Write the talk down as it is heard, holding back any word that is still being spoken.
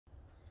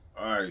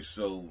Alright,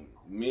 so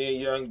me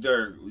and Young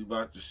Dirk, we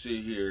about to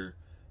sit here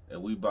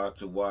and we about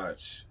to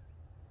watch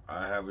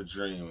I Have a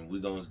Dream.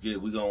 We're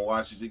gonna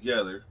watch it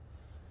together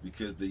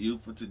because the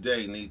youth of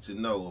today need to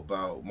know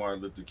about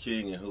Martin Luther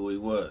King and who he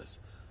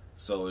was.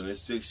 So in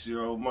this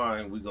 6-year-old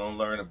mind, we're gonna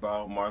learn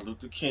about Martin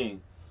Luther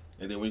King,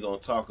 and then we're gonna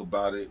talk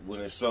about it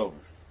when it's over.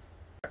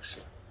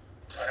 Action.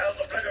 I have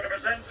the pleasure to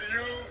present to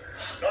you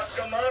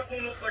Dr.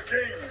 Martin Luther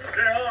King,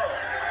 Jr.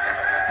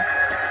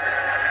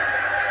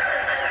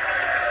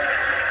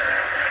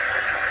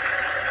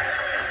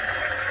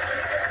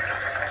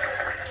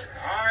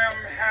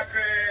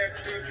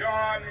 To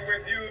join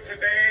with you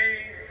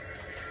today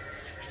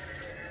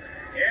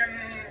in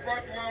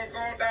what will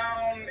go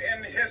down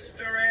in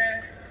history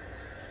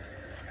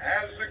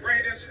as the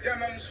greatest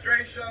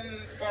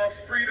demonstration for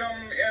freedom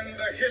in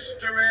the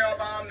history of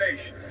our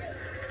nation.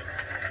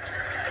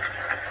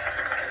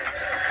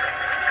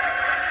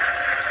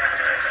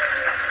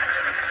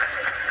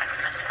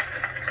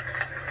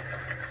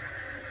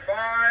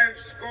 Five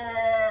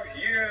score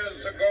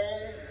years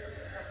ago,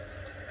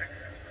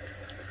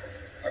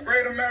 a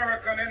great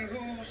American in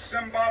whose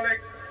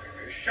symbolic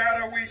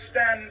shadow we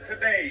stand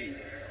today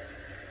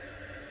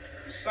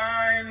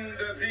signed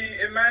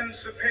the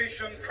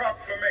Emancipation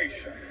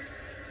Proclamation.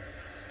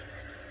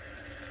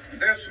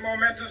 This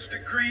momentous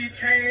decree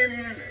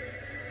came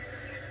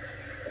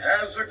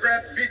as a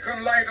great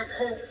beacon light of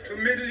hope to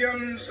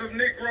millions of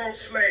Negro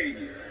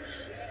slaves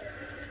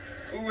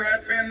who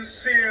had been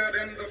seared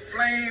in the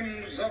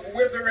flames of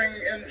withering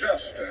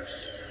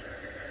injustice.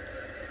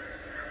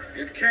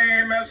 It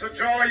came as a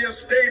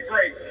joyous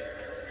daybreak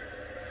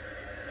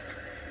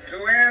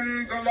to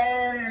end the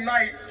long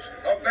night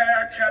of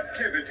their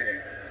captivity.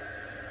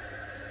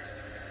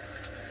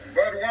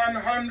 But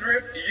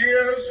 100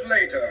 years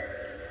later,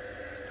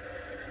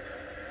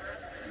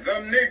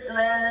 the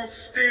Negro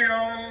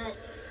still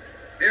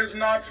is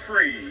not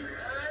free.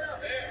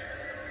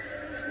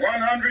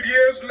 100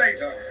 years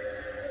later,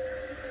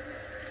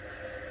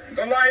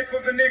 the life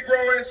of the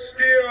Negro is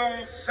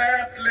still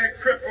sadly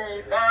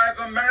crippled by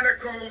the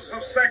manacles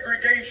of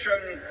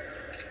segregation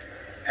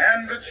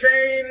and the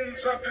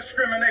chains of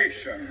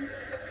discrimination.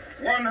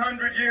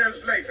 100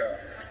 years later,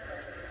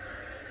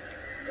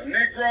 the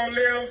Negro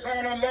lives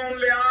on a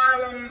lonely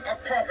island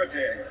of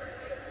poverty.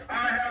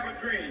 I have a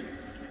dream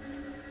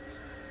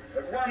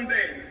that one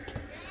day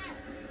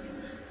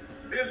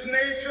this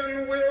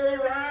nation will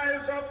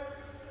rise up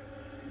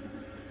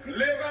and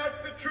live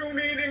out the true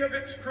meaning of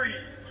its creed.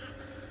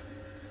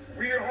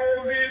 We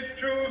hold these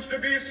truths to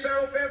be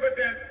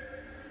self-evident,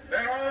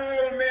 that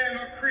all men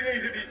are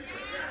created equal.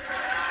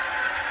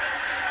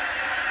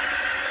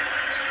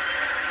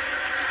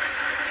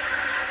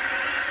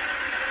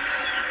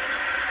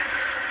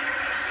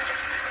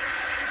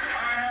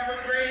 I have a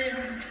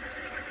dream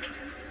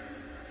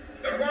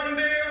that one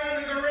day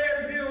on the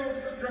red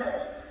hills of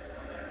Georgia,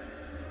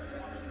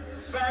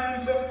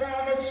 sons of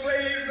former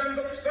slaves and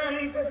the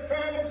sons of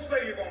former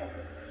slave owners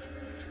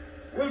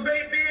will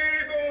they be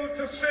able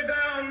to sit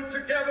down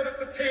together at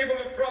the table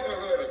of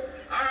brotherhood.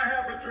 I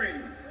have a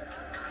dream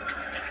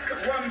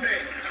that one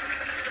day,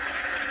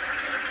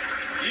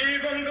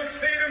 even the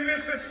state of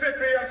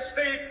Mississippi, a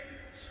state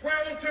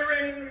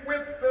sweltering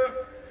with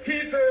the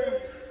heat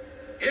of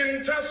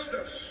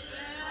injustice,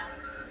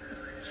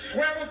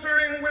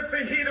 sweltering with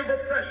the heat of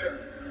oppression,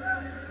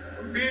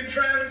 will be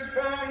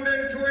transformed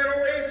into an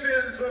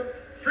oasis of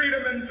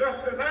freedom and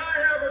justice.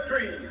 I have a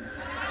dream.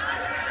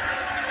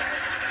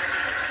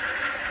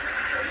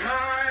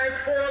 My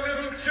four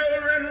little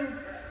children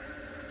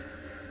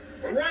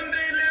will one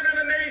day live in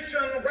a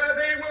nation where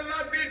they will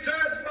not be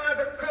judged by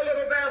the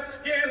color of their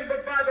skin,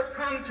 but by the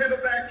content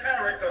of their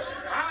character.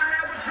 I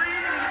have a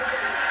dream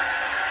today.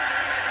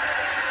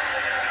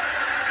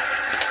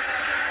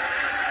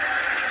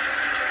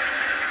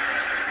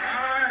 I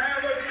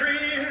have a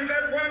dream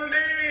that one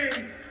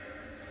day,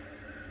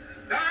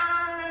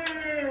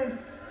 down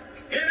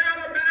in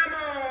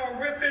Alabama,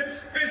 with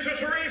its vicious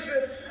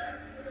racists,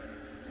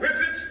 with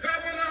its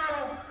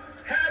governor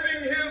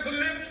having his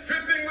lips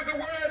dripping with the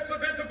words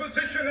of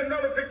interposition and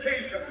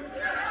nullification.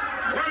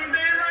 One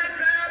day right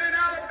there in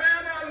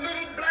Alabama,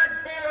 little black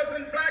boys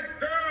and black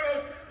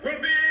girls will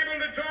be able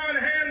to join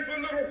hands with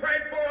little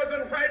white boys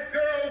and white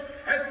girls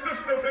as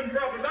sisters and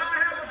brothers.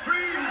 I have a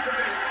dream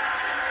today.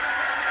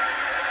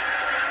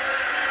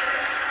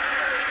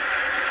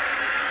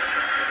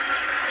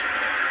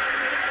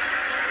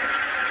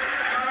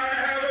 I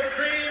have a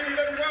dream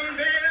that one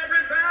day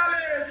every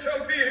valley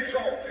shall be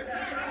exalted.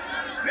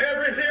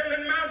 Every hill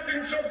and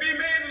mountain shall be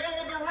made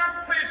low, the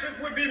rough places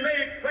will be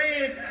made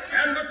plain,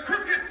 and the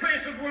crooked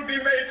places will be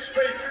made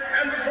straight,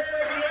 and the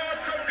glory of the Lord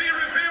shall be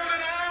revealed,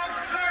 and all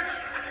flesh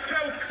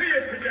shall see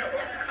it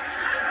together.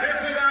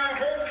 This is our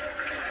hope.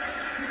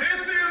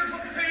 This is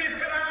the faith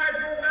that I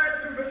go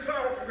back to the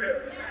South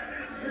with.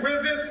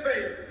 With this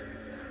faith,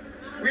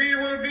 we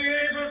will be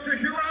able to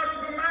hew out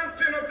of the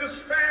mountain of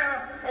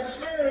despair a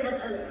stone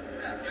of hope.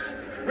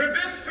 With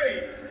this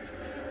faith,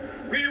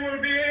 we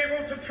will be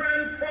able to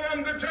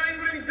transform the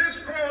jangling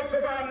discords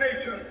of our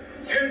nation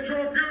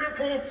into a beautiful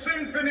beautiful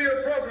symphony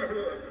of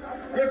brotherhood.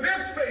 With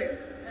this faith,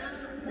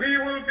 we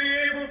will be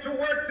able to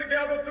work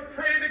together, to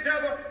pray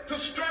together, to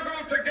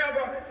struggle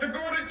together, to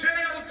go to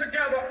jail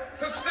together,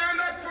 to stand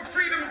up for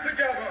freedom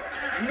together,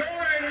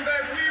 knowing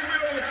that we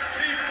will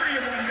be free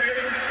one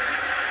day.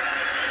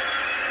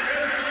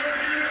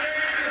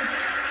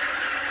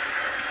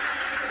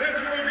 This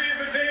will be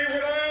the day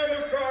with all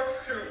of God's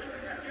children.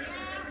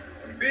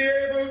 Be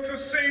able to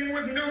sing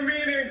with new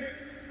meaning,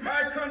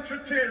 my country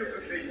tears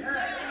of thee.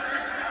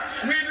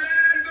 Sweet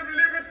land of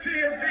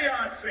liberty of thee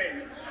I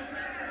sing.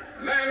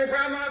 Land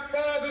where my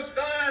fathers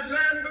died,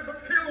 land of the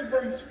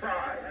pilgrim's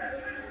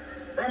pride.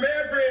 From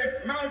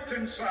every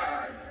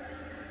mountainside,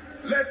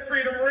 let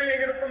freedom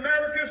ring. And if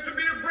America is to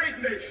be a great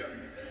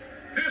nation,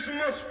 this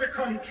must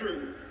become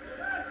true.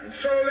 And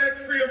so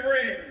let freedom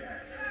ring.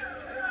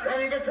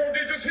 From the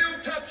prodigious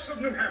hilltops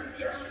of New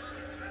Hampshire,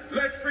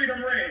 let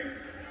freedom ring.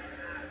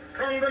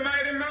 From the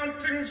mighty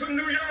mountains of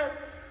New York,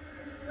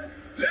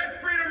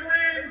 let freedom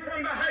ring.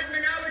 From the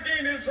heightening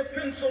Alleghenies of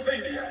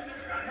Pennsylvania,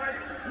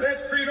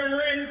 let freedom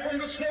ring. From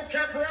the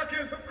snow-capped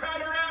Rockies of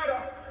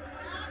Colorado,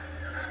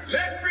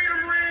 let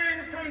freedom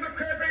ring. From the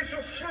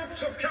curvaceous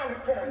slopes of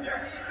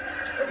California.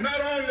 But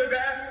not only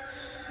that,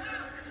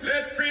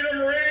 let freedom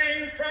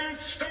ring from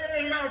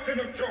Stone Mountain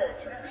of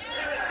Georgia.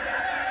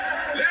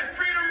 Let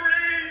freedom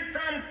ring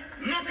from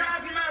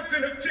Lookout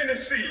Mountain of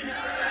Tennessee.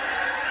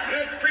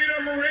 Let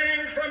freedom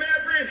ring from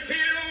every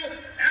hill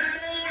and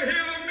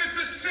molehill of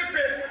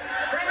Mississippi,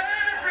 from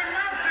every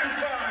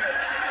mountainside.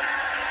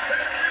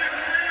 Let freedom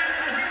ring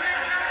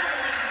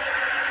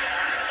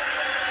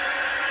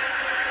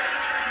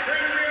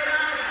when we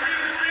allow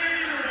freedom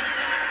ring,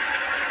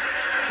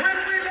 when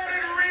we let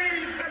it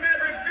ring from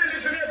every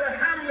village and every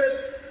hamlet,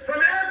 from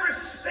every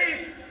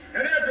state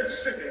and every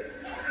city.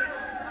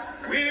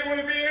 We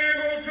will be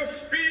able to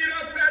speed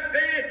up that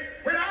day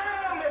when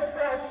all of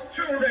God's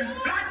children,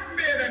 black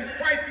men and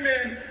white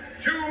men,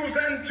 Jews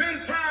and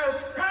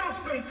Gentiles,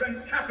 Protestants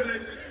and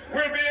Catholics,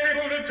 will be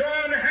able to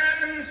join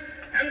hands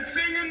and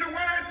sing in the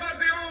words of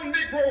the old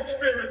Negro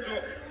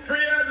spiritual,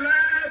 free at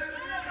last,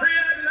 free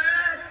at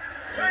last,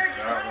 thank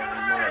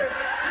God.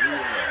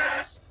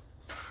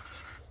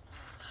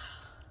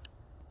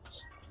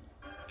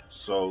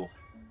 So,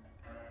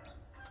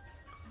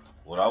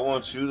 what I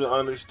want you to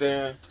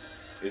understand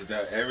is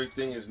that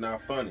everything is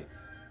not funny.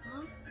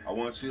 Huh? I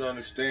want you to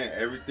understand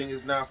everything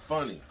is not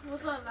funny.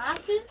 Was I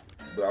laughing?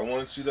 But I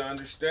want you to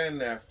understand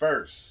that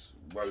first.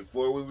 But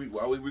while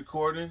we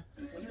recording,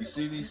 you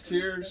see these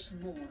tears?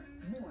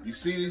 You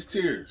see these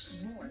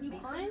tears? You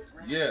crying?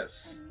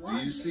 Yes. Do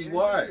you see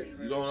why?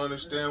 You don't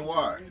understand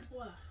why.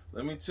 Why?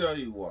 Let me tell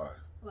you why.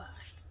 Why?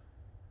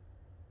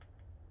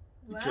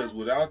 Because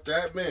without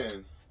that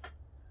man,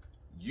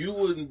 you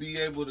wouldn't be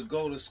able to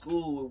go to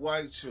school with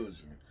white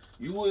children.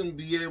 You wouldn't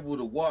be able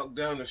to walk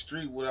down the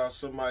street without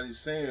somebody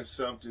saying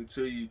something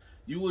to you.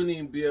 You wouldn't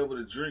even be able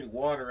to drink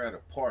water at a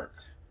park.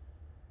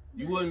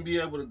 You wouldn't be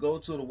able to go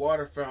to the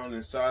water fountain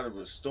inside of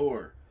a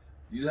store.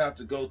 You'd have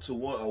to go to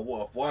a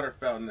water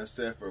fountain that's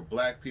set for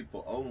black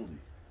people only.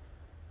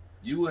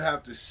 You would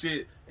have to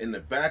sit in the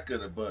back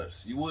of the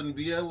bus. You wouldn't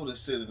be able to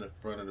sit in the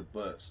front of the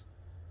bus.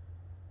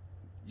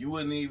 You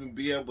wouldn't even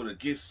be able to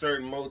get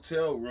certain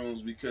motel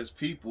rooms because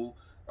people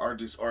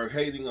are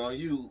hating on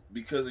you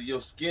because of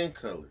your skin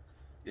color.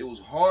 It was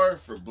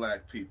hard for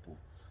black people.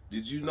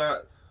 Did you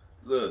not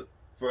look?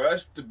 For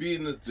us to be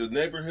in the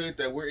neighborhood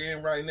that we're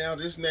in right now,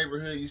 this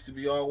neighborhood used to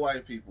be all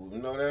white people. You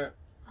know that?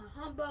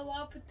 But what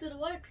happened to the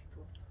white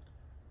people?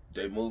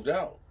 They moved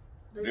out.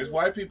 There's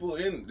white people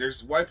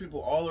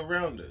all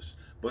around us.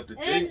 But the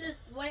thing,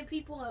 there's white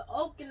people in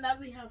Oakland that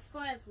we have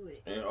friends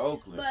with. In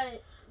Oakland.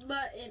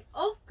 But in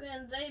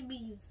Oakland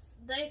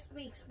they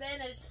speak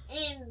Spanish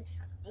and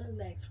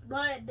English,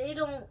 but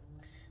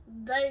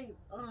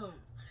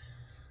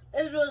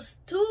it was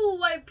two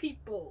white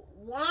people.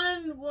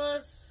 One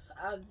was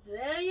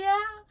Isaiah,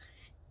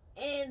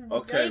 and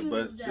okay,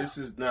 but this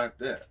is not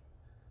that.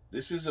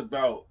 This is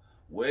about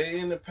way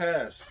in the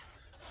past.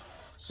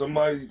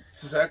 Somebody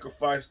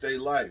sacrificed their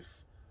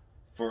life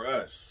for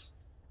us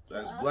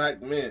as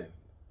black men.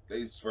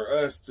 For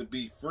us to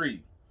be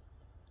free.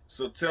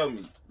 So tell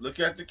me, look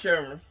at the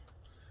camera,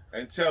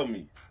 and tell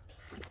me,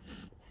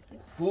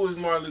 who is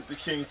Martin Luther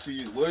King to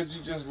you? What did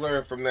you just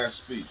learn from that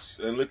speech?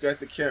 And look at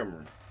the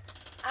camera.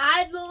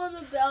 I learned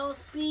about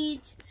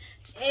speech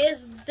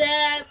is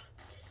that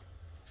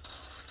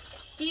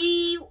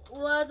he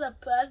was a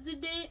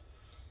president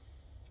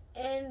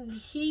and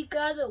he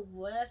got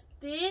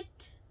arrested.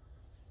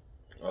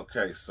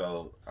 Okay,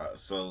 so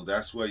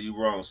that's where you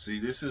wrong. See,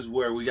 this is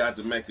where we got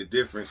to make a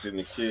difference in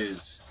the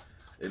kids,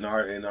 in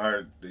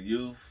the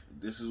youth.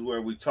 This is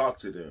where we talk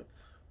to them.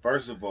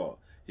 First of all,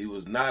 he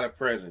was not a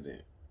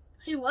president.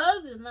 He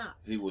was not.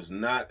 He was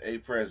not a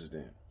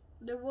president.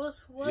 He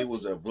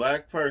was a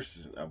black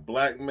person, a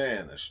black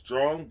man, a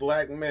strong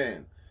black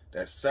man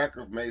that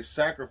made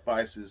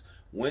sacrifices,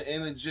 went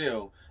into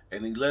jail,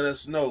 and he let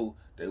us know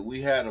that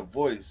we had a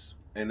voice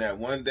and that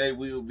one day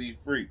we will be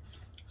free.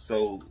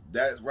 So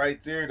that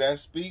right there, that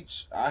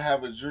speech, I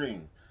have a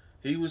dream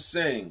He was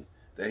saying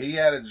that he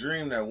had a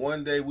dream that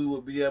one day we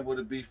would be able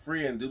to be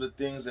free and do the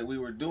things that we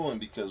were doing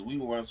because we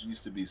once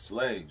used to be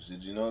slaves.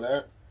 Did you know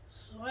that?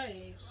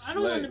 Slave. I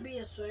don't want to be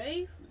a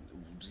slave.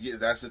 Yeah,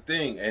 that's the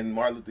thing. And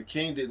Martin Luther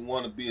King didn't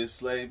want to be a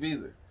slave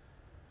either.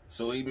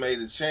 So he made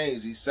a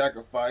change. He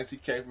sacrificed. He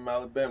came from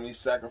Alabama. He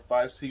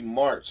sacrificed. He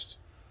marched.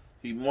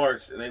 He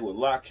marched, and they would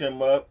lock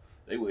him up.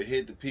 They would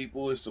hit the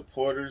people, his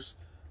supporters.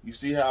 You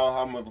see how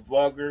I'm a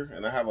vlogger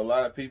and I have a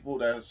lot of people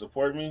that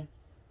support me?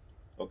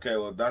 Okay,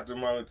 well, Dr.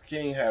 Martin Luther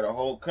King had a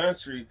whole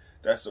country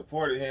that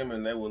supported him,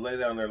 and they would lay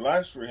down their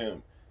lives for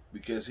him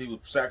because he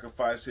would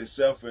sacrifice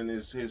himself and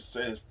his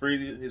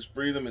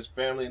freedom, his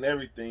family, and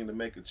everything to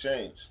make a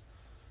change.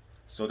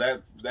 So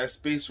that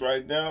speech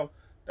right now,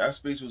 that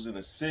speech was in the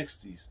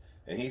 60s,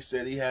 and he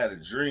said he had a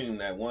dream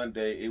that one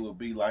day it would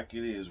be like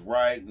it is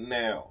right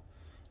now.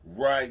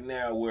 Right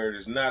now, where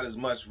there's not as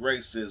much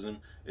racism,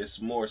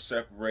 it's more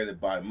separated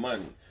by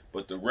money.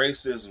 But the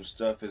racism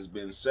stuff has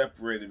been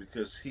separated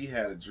because he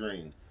had a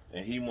dream,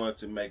 and he wanted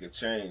to make a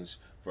change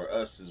for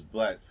us as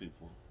black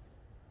people.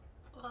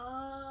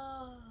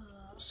 Oh.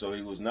 So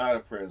he was not a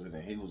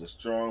president. He was a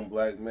strong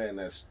black man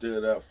that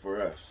stood up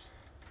for us.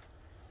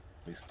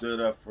 He stood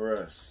up for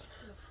us.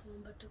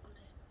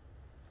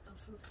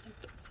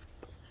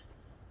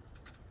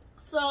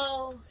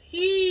 So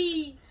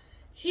he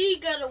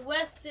got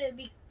arrested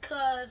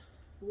because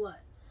what?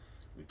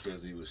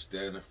 Because he was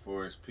standing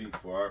for his people,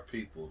 for our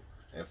people,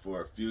 and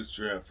for a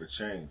future and for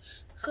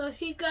change. So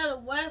he got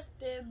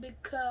arrested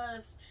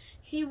because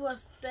he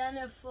was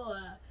standing for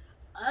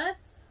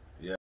us?